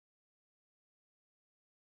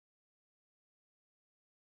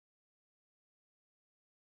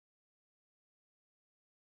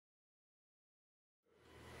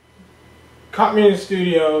Caught me in the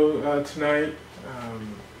studio tonight. I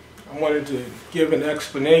wanted to give an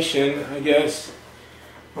explanation, I guess,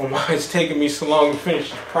 on why it's taking me so long to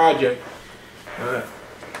finish this project.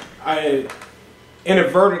 I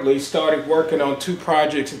inadvertently started working on two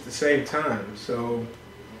projects at the same time. So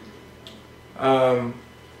the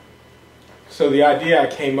idea I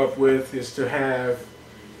came up with is to have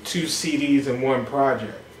two CDs in one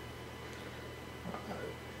project.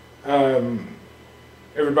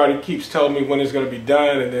 Everybody keeps telling me when it's going to be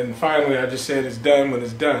done, and then finally I just said it's done when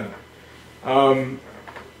it's done.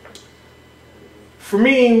 For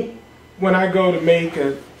me, when I go to make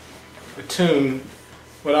a tune,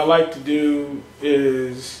 what I like to do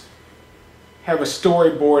is have a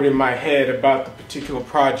storyboard in my head about the particular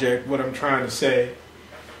project, what I'm trying to say.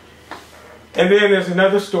 And then there's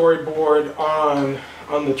another storyboard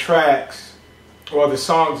on the tracks or the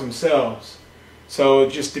songs themselves. So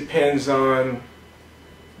it just depends on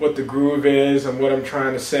what the groove is and what I'm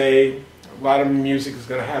trying to say. A lot of the music is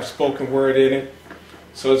going to have spoken word in it,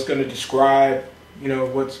 so it's going to describe, you know,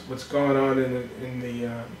 what's going on in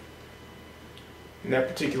that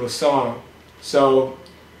particular song. So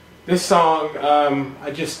this song I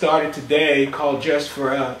just started today, called Just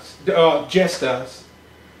Us. It's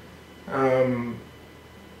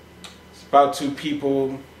about two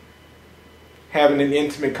people having an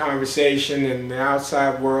intimate conversation, and the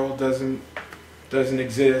outside world doesn't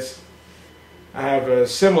exist. I have a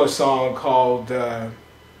similar song called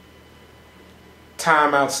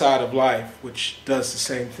Time Outside of Life, which does the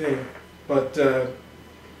same thing, but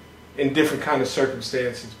in different kind of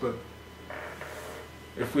circumstances. But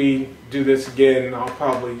if we do this again, I'll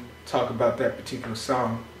probably talk about that particular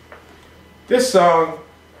song. This song,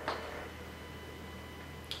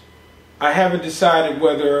 I haven't decided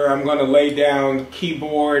whether I'm going to lay down the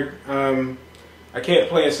keyboard. I can't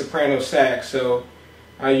play a soprano sax, so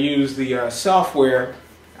I use the software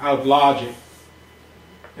out of Logic,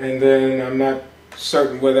 and then I'm not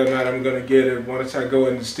certain whether or not I'm going to get it, once I go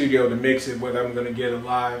in the studio to mix it, whether I'm going to get a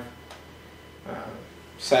live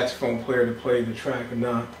saxophone player to play the track or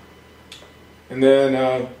not. And then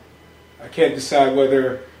I can't decide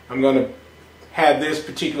whether I'm going to have this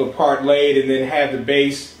particular part laid and then have the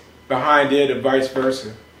bass behind it, or vice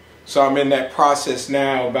versa. So I'm in that process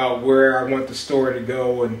now about where I want the story to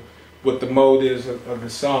go and what the mode is of the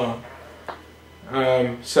song.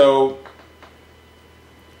 So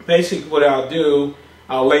basically what I'll do,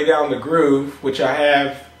 I'll lay down the groove, which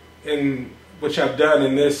I've done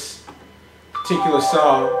in this particular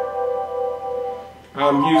song.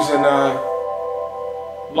 I'm using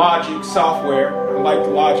Logic software. I like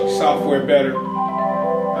the Logic software better.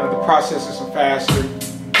 The processes are faster.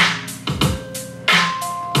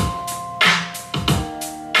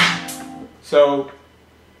 So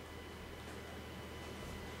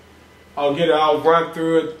I'll run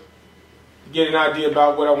through it, get an idea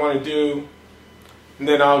about what I want to do, and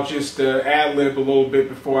then I'll just ad-lib a little bit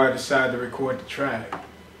before I decide to record the track.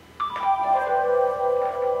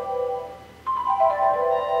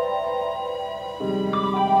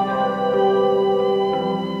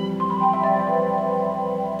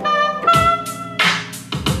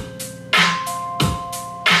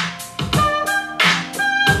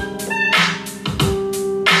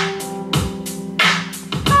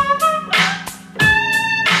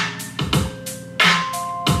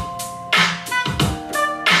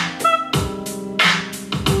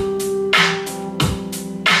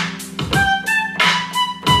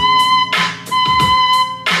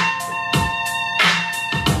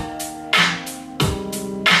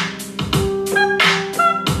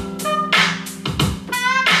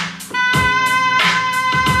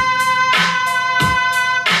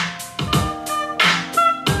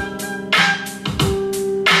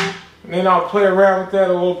 Then I'll play around with that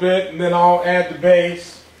a little bit, and then I'll add the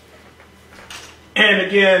bass. And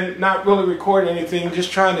again, not really recording anything,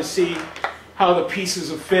 just trying to see how the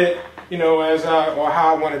pieces will fit, you know, or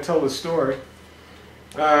how I want to tell the story.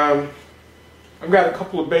 I've got a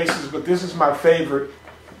couple of basses, but this is my favorite.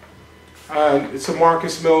 It's a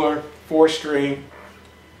Marcus Miller 4-string.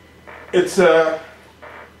 It's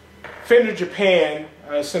Fender Japan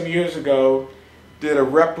some years ago did a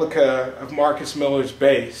replica of Marcus Miller's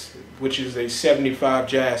bass, which is a 75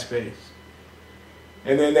 jazz bass.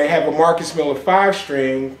 And then they have a Marcus Miller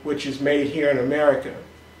 5-string, which is made here in America.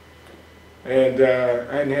 And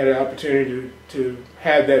I hadn't had an opportunity to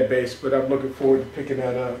have that bass, but I'm looking forward to picking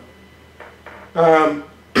that up.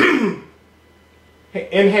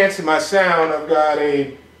 Enhancing my sound, I've got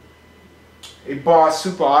a Boss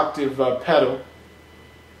Super Octave pedal.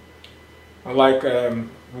 I like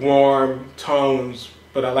warm tones,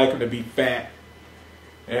 but I like them to be fat.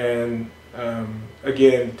 And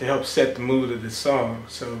again, to help set the mood of the song.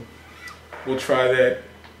 So we'll try that,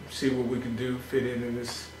 see what we can do, fit into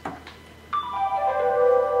this.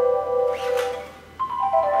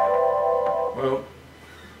 Well,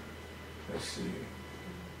 let's see.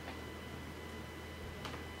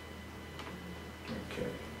 Okay,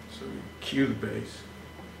 so we cue the bass.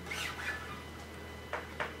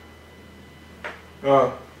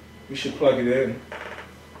 We should plug it in.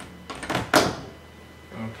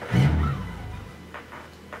 Okay.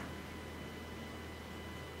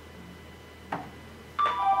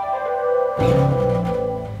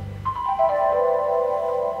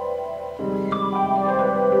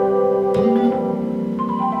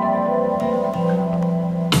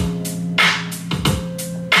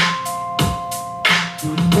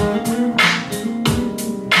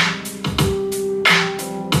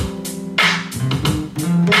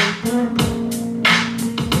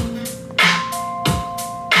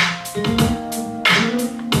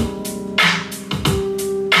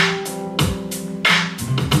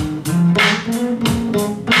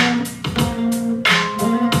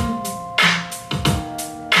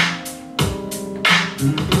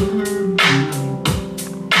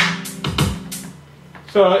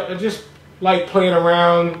 So I just like playing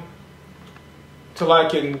around till I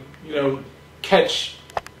can, you know, catch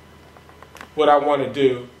what I want to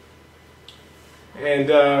do.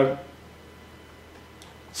 And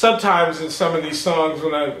sometimes in some of these songs,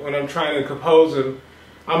 when I'm trying to compose them,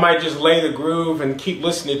 I might just lay the groove and keep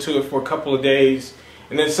listening to it for a couple of days.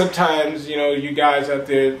 And then sometimes, you know, you guys out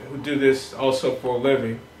there who do this also for a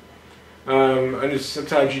living, and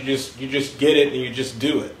sometimes you just get it and you just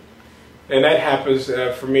do it. And that happens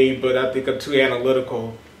for me, but I think I'm too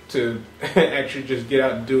analytical to actually just get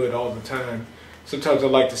out and do it all the time. Sometimes I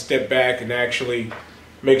like to step back and actually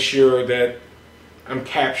make sure that I'm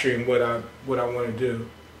capturing what I want to do.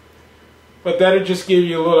 But that'll just give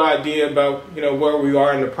you a little idea about, you know, where we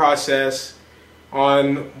are in the process.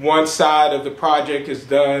 On one side of the project is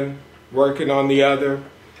done, working on the other,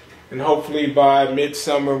 and hopefully by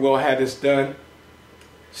midsummer we'll have this done.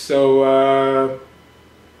 So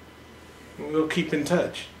we'll keep in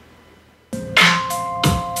touch.